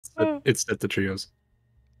It's the trios.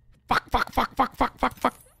 Fuck, fuck, fuck, fuck, fuck, fuck,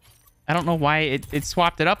 fuck. I don't know why it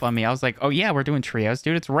swapped it up on me. I was like, oh yeah, we're doing trios,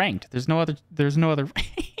 dude. It's ranked. There's no other.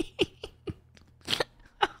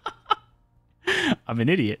 I'm an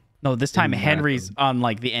idiot. No, this time Henry's on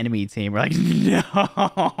like the enemy team. We're like,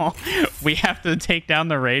 no, we have to take down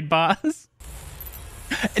the raid boss.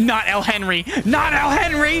 Not El Henry. Not El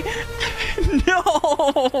Henry.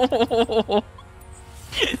 No.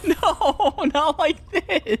 No, not like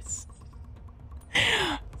this.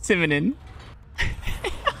 Simonin.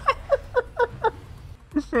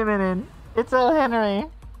 Simonin. It's El Henry.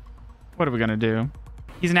 What are we gonna do?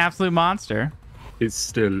 He's an absolute monster. It's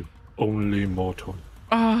still only mortal.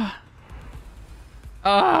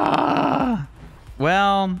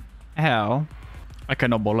 Well, hell. I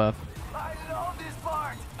couldn't have left.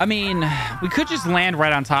 I mean, we could just land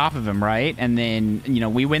right on top of him, right? And then, you know,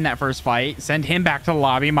 we win that first fight, send him back to the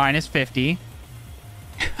lobby minus 50.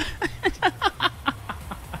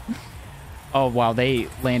 Oh, wow, they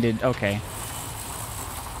landed. Okay.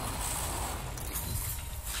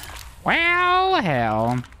 Well,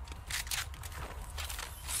 hell.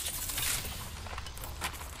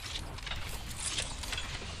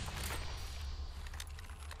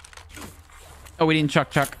 Oh, we didn't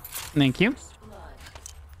chuck. Thank you.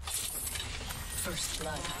 First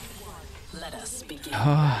blood. Let us begin.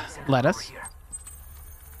 Let us.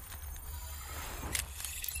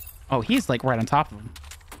 Oh, he's like right on top of him.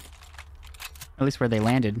 At least where they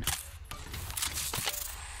landed. Rings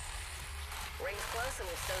close and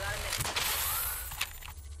we still got a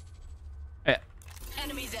minute.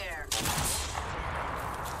 Enemy there.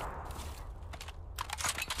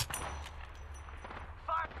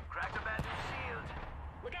 Crack the bandit shield.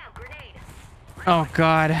 Look out, grenade. Oh,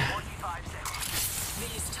 God. 45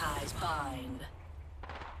 seconds. These ties bind.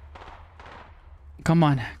 Come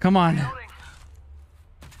on.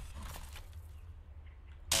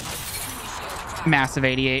 Massive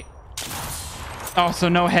 88. Oh, so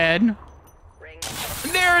no head.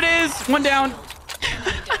 There it is. One down.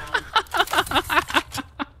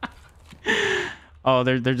 Oh,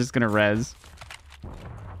 they're just gonna res.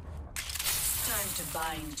 Time to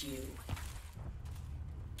bind you.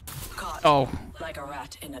 Caught Oh. like a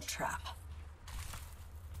rat in a trap.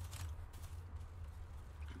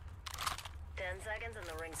 10 seconds and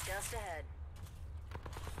the ring's just ahead.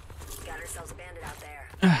 Got ourselves a bandit out there.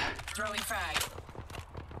 Throwing frag.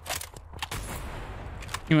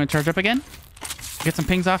 You want to charge up again? Get some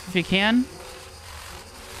pings off if you can.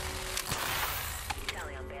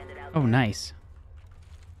 Tally on bandit out Oh, nice.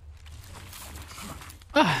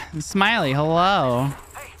 Ah, Smiley, hello.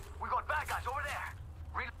 Hey, we got bad guys over there.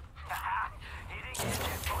 He didn't get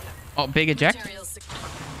it. Oh, big eject. Material sec-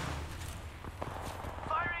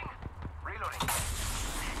 Firing. Reloading.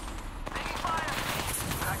 Taking fire.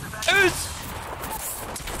 Crack the bandit.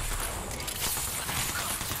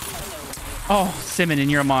 Oh, Simonin,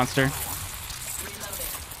 you're a monster.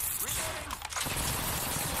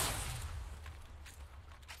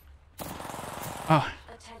 Oh,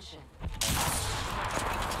 Attention.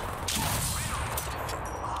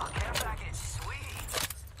 Oh, care package.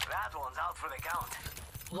 Sweet. That one's out for the count.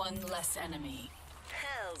 One less enemy.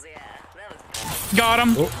 Hells yeah. That was got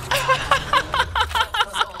him. Was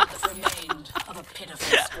all that remained of a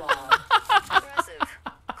pitiful squad. impressive.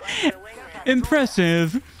 Glad you're a wingman.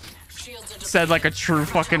 Impressive. Shields are Said like a true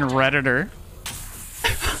fucking Redditor.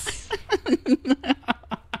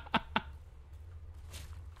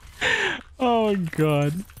 Oh,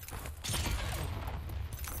 God.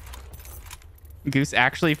 Goose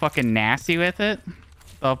actually fucking nasty with it?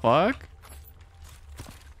 The fuck?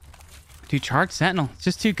 Dude, charge Sentinel. It's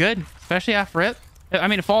just too good. Especially off rip. I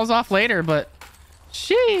mean, it falls off later, but...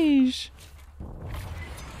 Sheesh.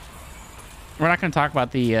 We're not going to talk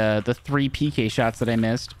about the 3 PK shots that I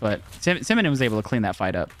missed, but Simonin was able to clean that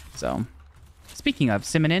fight up. So, speaking of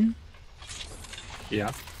Simonin,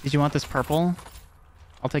 Yeah. did you want this purple?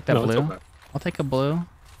 I'll take that No, it's blue. okay. I'll take a blue.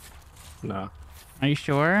 Nah. Are you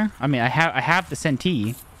sure? I mean, I have the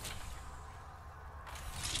Sentee.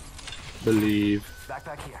 Believe.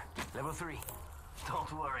 Backpack here. Level 3.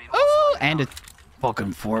 Don't worry. Oh, and a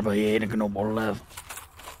fucking 4x8 and no more left.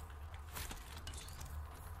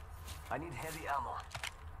 I need heavy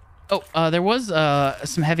ammo. Oh, there was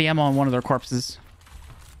some heavy ammo on one of their corpses.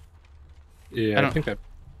 Yeah, I I think I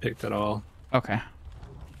picked it all. Okay.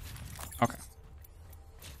 Okay.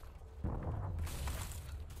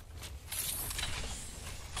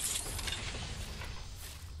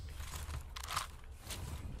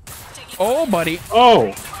 Oh, buddy.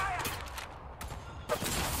 Oh!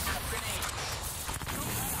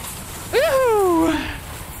 Woo! a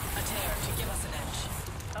tear to give us an edge.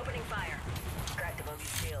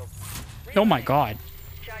 Oh my god.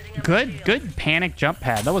 Charging up my Good, shield. good panic jump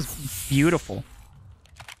pad. That was beautiful.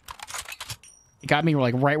 It got me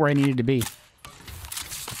like right where I needed to be.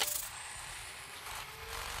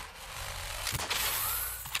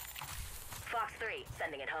 Fox 3,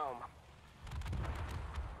 sending it home.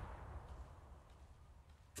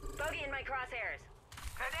 Bogey in my crosshairs.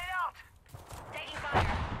 Grenade out! Taking fire.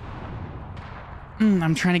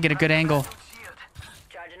 I'm trying to get a good angle. Shield.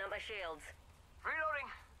 Charging up my shields. Reloading.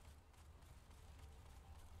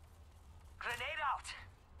 Grenade out!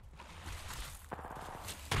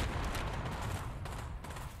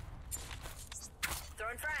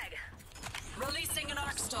 Throwing frag. Releasing an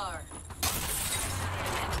arc star.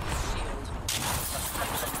 Enemy shield.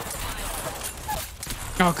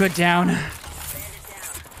 Oh, good down. Bandit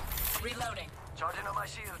down. Reloading. Charging on my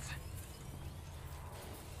shields.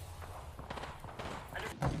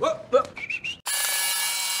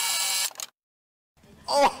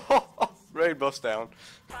 Oh, raid bust down.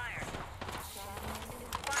 Fire.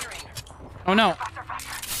 Firing. Oh no.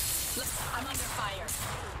 I'm under fire.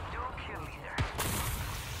 Don't kill leader.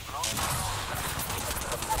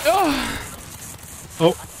 Oh. Oh,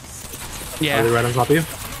 are they Yeah, right on top of you?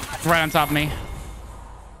 right on top of me.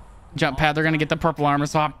 Jump pad. They're gonna get the purple armor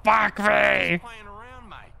swap. Fuck me. Playing around,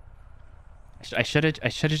 mate. I should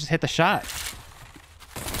have just hit the shot.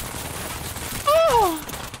 Oh.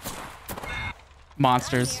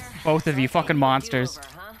 Monsters. Both of you fucking monsters. Over,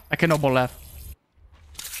 huh? I can noble left.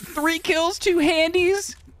 3 kills, 2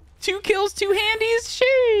 handies. 2 kills, 2 handies.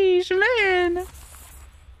 Sheesh, man.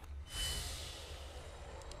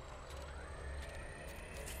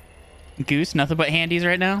 Goose, nothing but handies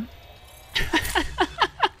right now.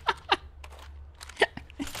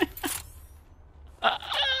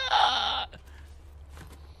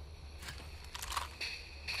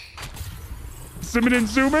 Zooming and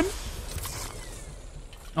zooming.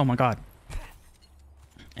 Oh my god.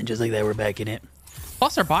 And just like that, we're back in it.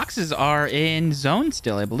 Plus, our boxes are in zone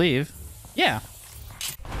still, I believe. Yeah.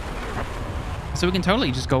 So we can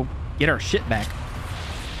totally just go get our shit back.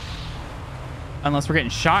 Unless we're getting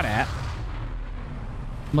shot at.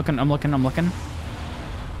 I'm looking.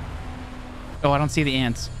 Oh, I don't see the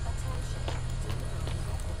ants.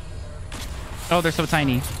 Oh, they're so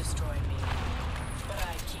tiny. Destroy me. But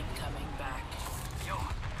I keep coming back. Yo,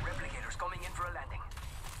 replicators coming in for a landing.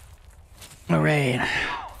 All right.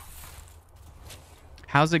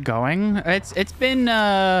 How's it going? It's been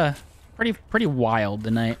pretty wild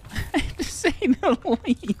tonight, to say the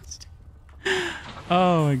least.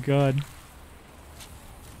 Oh my god.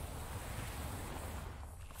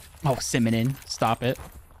 Oh, Siminin, stop it.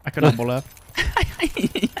 I could have left.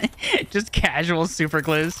 Just casual super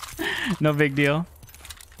gliz. No big deal.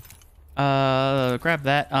 Grab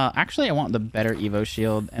that. Actually, I want the better Evo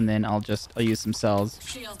shield, and then I'll use some cells.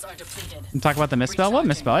 Shields are depleted. You talk about the misspell? What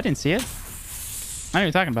misspell? I didn't see it. I know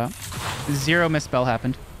what you're talking about. 0 misspell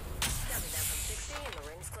happened. Jumping down from 60 and the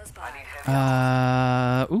ring's close by.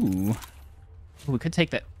 Ooh. Ooh, we could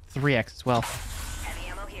take that 3x as well. Heavy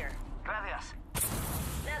ammo here. Gracias.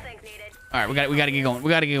 Nothing's needed. All right, we got to get going. We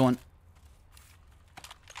got to get going.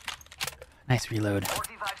 Nice reload.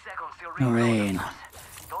 45 seconds till No rain.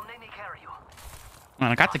 Don't make me carry you.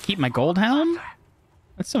 Man, I got to keep my gold helm.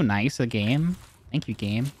 That's so nice, the game. Thank you,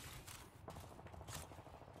 game.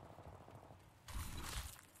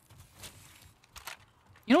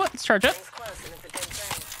 You know what? Let's charge up. Ring's close and it's a good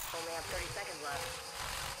thing. Only have 30 seconds left.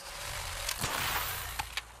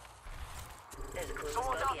 There's a clueless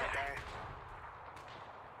Someone's bogey out out there.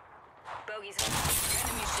 Bogey's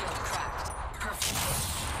Enemy shield cracked. Perfect.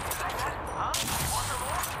 Huh? Want some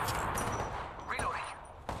more? Reloading.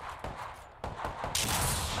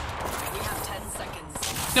 We have 10 seconds.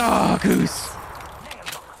 Oh, Goose. Nailed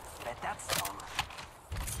them. Bet that's strong.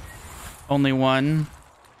 Only one.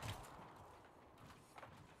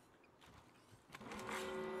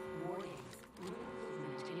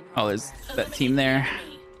 Oh, there's that team there.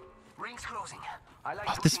 Ring's closing. I like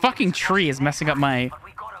Oh, to this see fucking these tree is messing up my but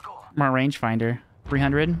we gotta go. rangefinder.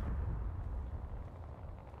 300.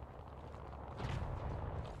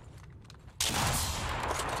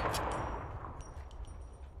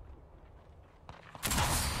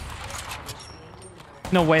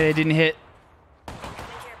 No way they didn't hit.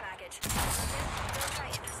 incoming care package. Gonna try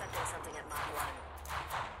intercepting something at Mach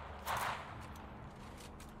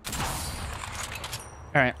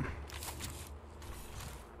 1. All right.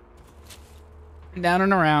 Down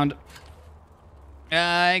and around.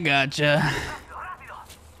 I gotcha. Rápido.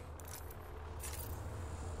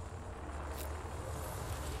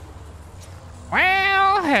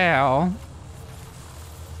 Well, hell.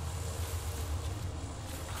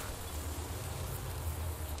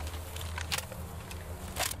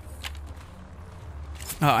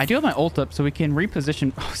 I do have my ult up, so we can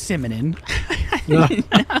reposition. Oh, Simonin.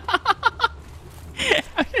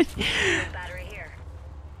 Battery here.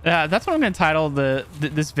 That's what I'm going to title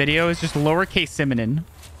this video. Is just lowercase Simonin.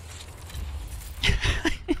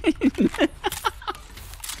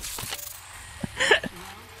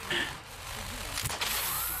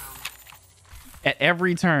 At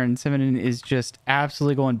every turn, Simonin is just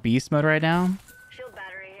absolutely going beast mode right now. Shield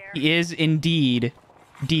battery here. He is indeed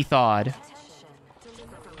de-thawed.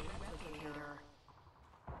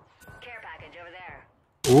 Care package over there.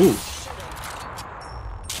 Ooh.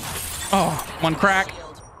 Oh, one crack.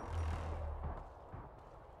 Shield.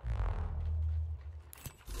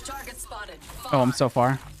 Target spotted. Oh, I'm so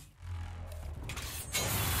far.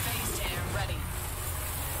 Phased air ready.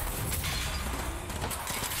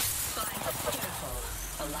 Beautiful.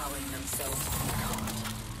 Allowing themselves to be caught.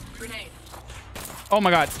 Grenade. Oh my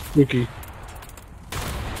god. Spooky.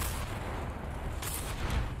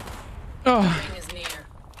 Oh, Ring is near.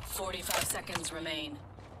 45 seconds remain.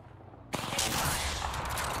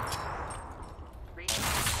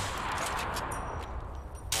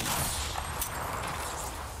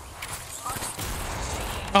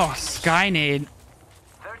 oh, Skynade.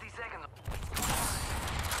 30 seconds.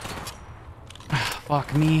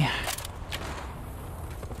 Fuck me.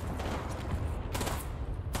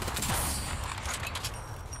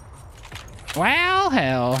 Well,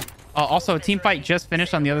 hell. Also, team fight just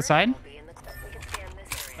finished on the other side. Be in the we can scan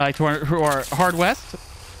this area. To our hard west. 10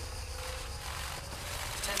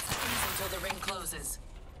 seconds until the ring closes.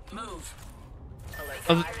 Move.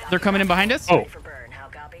 Oh, they're coming in behind us. Oh, For burn, how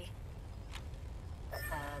copy?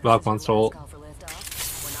 Block one soul. Call for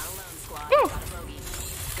liftoff. We're not alone, squad. Woo. Got a bogey.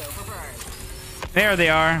 Go for burn. There they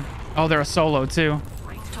are. Oh, they're a solo too.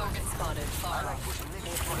 Target spotted. Far right.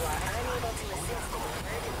 If you are unable to assist in an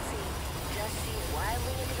emergency, just shoot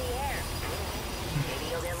wildly into the air. Maybe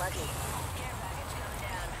you'll get lucky. Care package coming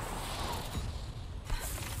down.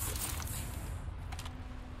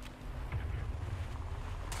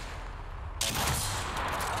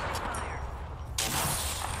 Taking fire.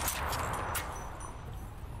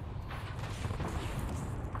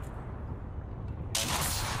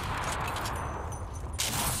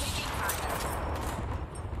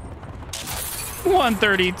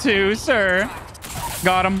 132, sir.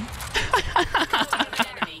 Got him.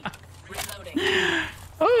 Enemy. Reloading.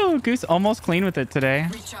 Oh, Goose almost clean with it today.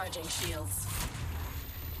 Recharging shields.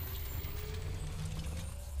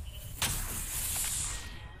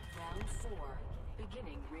 Round 4.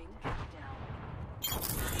 Beginning ring countdown.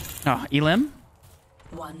 Oh, Elim.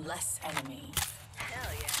 One less enemy.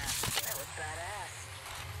 Hell yeah. That was badass.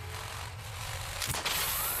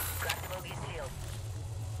 Crack the bogey's shield.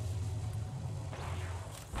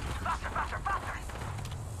 Faster, faster, faster!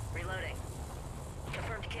 Reloading.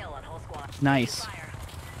 Confirmed kill on whole squad. Nice. Fire.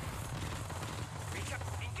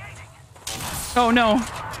 Engaging! Oh no. We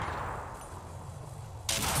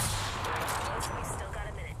still got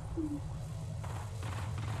a minute.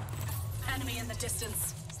 Enemy in the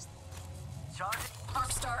distance. Charge.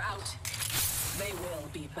 Arc star out. They will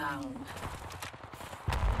be bound.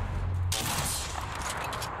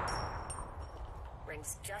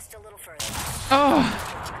 Rings just a little further. Oh.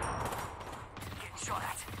 Getting shot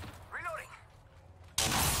at. Reloading.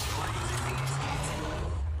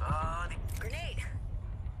 Grenade.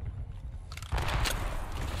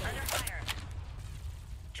 Under fire.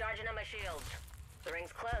 Charging on my shields. The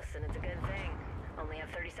ring's close, and it's a good thing. Only have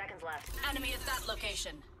 30 seconds left. Enemy at that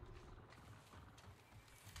location.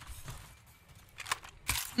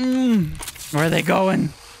 Where are they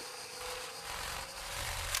going?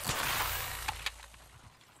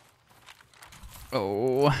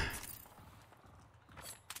 Oh.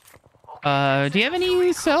 Do you have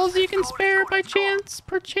any cells you can spare by chance?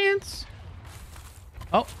 Perchance?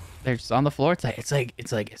 Oh, they're just on the floor. It's like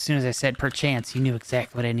as soon as I said perchance, you knew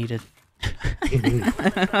exactly what I needed. I heard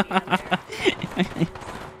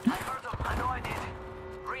them. I know I did.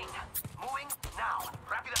 Ring. Moving now.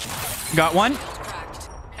 Wrap it up. Got one. Cracked.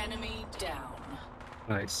 Enemy down.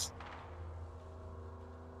 Nice.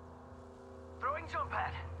 Throwing jump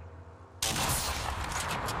pad.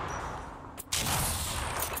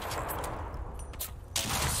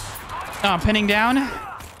 Oh, I'm pinning down.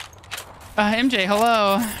 MJ,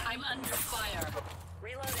 hello. I'm under fire.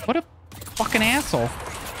 Reloading. What a fucking asshole.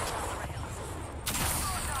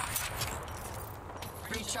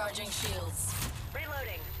 Recharging shields.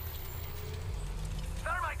 Reloading.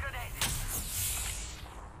 Thermite grenade.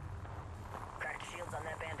 Cracked shields on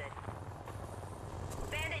that bandit.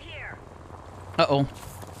 Bandit here. Uh-oh.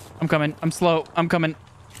 I'm coming. I'm slow. I'm coming.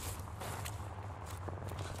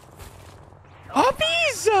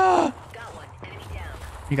 Uppies! Got one. Enemy down.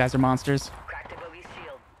 You guys are monsters. Cracked the bogey's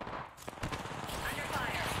shield. Under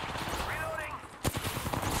fire. Reloading.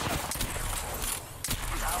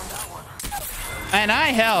 Down that one. And I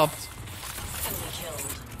helped. Enemy killed.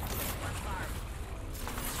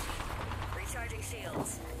 Recharging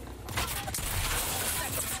shields.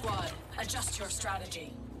 Second squad, adjust your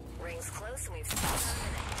strategy. Rings close and we've stopped for a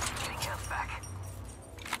minute. Getting camped back.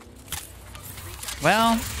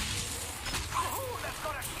 Well, Oh, that's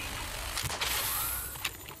got a key.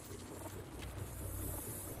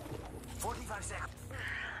 45 seconds.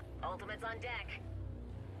 Ultimate's on deck.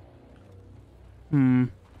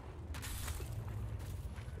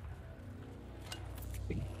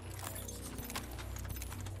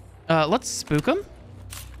 let's spook him.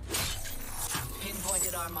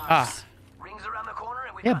 Pinpointed our marks. Ah, Rings around the corner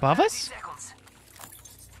and we've Yeah, got above 30 us? seconds.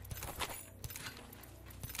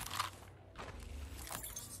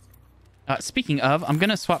 speaking of, I'm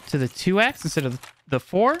gonna swap to the 2x instead of the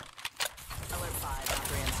 4. Alert 5.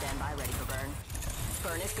 Operator on standby, ready for burn.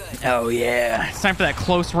 Burn is good. Oh yeah, it's time for that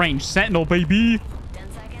close range sentinel, baby.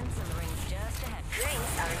 10 seconds and the ring's just ahead.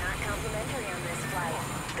 Drinks are not complimentary on this flight.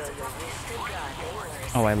 Though you wish to God they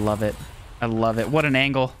were. Oh, I love it. I love it. What an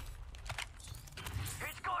angle.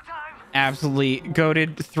 It's go time. Absolutely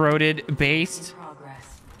goated, throated, based. Progress.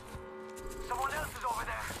 Someone else is over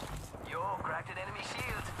there. Yo, cracked an enemy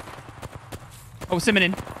shield. Oh,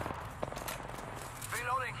 Simonin.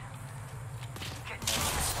 Reloading.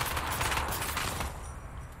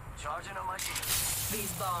 Charging on my shield.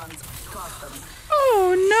 These bonds got them.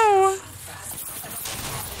 Oh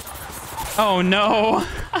no. Oh no.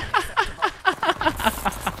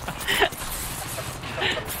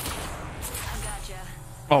 Gotcha.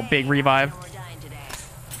 Oh, big revive. We're dying today.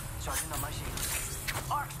 Charging on my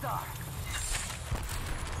shield. Arc star.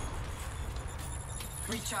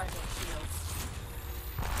 Recharging shields.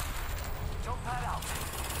 Jump pad out.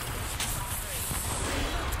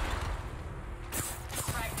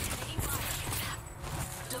 Frag taking fire.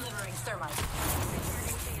 Delivering thermite.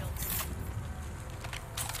 Recharging shields.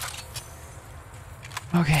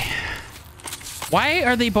 Okay. Why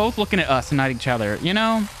are they both looking at us and not each other? You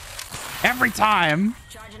know? Every time.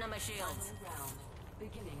 Charging on my shields.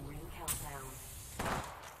 Beginning ring countdown.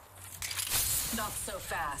 Not so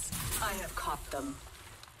fast. I have caught them.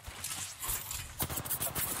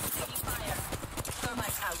 Taking fire.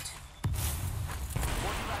 Thermite out.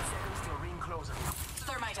 45 seconds till ring closing.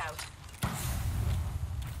 Thermite out.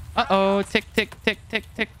 Uh-oh. Tick, tick, tick, tick,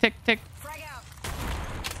 tick, tick, tick. Frag out.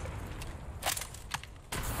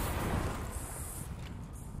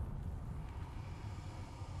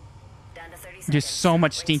 Down to 30 seconds. Just so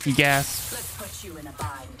much stinky gas. Let's put you in a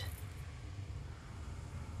bind.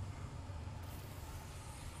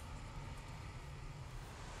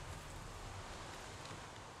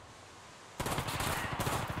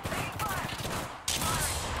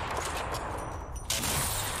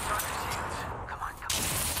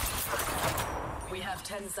 We have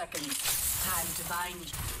 10 seconds. Time to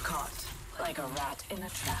bind. Caught like a rat in a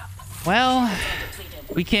trap. Well,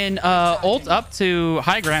 Depleted. we can ult up to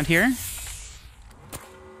high ground here.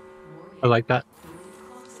 I like that.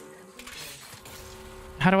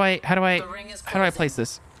 How do I The ring is how do I closing. place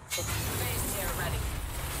this? Phase tear ready.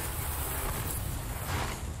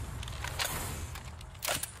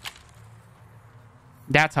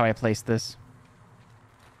 That's how I place this.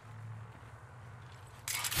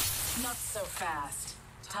 Not so fast.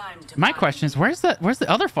 Time to My bind. question is, where's the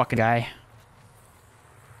other fucking guy?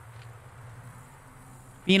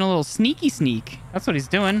 Being a little sneaky sneak. That's what he's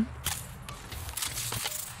doing.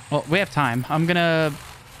 Well, we have time. I'm gonna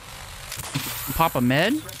pop a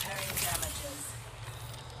med. Repairing damages.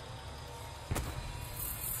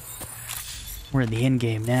 We're in the end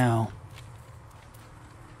game now.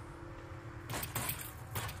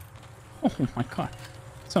 Oh my god.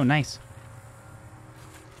 So nice.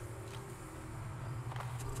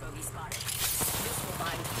 Bogey spotted. This will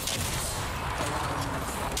bind.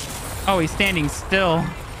 Oh, he's standing still.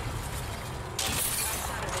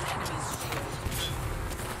 Shattered an enemy's shield.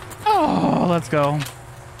 Oh, let's go. And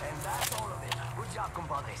that's all of it. Good job,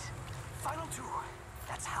 compadres. Final two.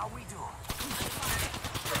 That's how we do.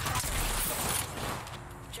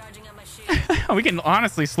 Charging on my shield. We can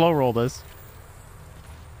honestly slow roll this.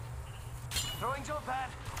 Throwing jump pad.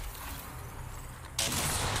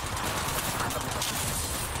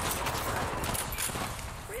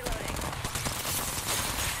 Reloading.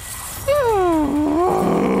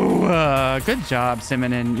 Ooh, good job,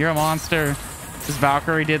 Simonin. You're a monster. This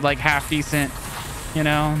Valkyrie did like half decent, you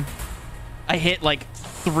know. I hit like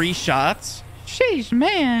 3 shots. Sheesh,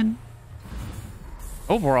 man.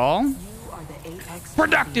 Overall, You are the Apex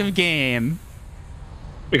productive game.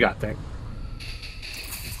 We got that.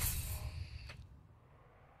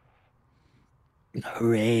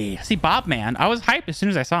 Hooray. See, Bob, man, I was hyped as soon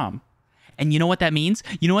as I saw him. And you know what that means?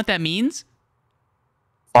 You know what that means?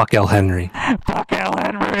 Fuck L. Henry. Fuck L.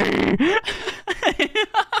 Henry.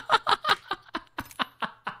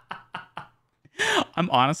 I'm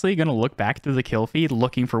honestly going to look back through the kill feed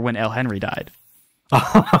looking for when L. Henry died.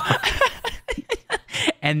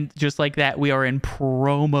 And just like that, we are in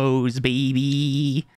promos, baby.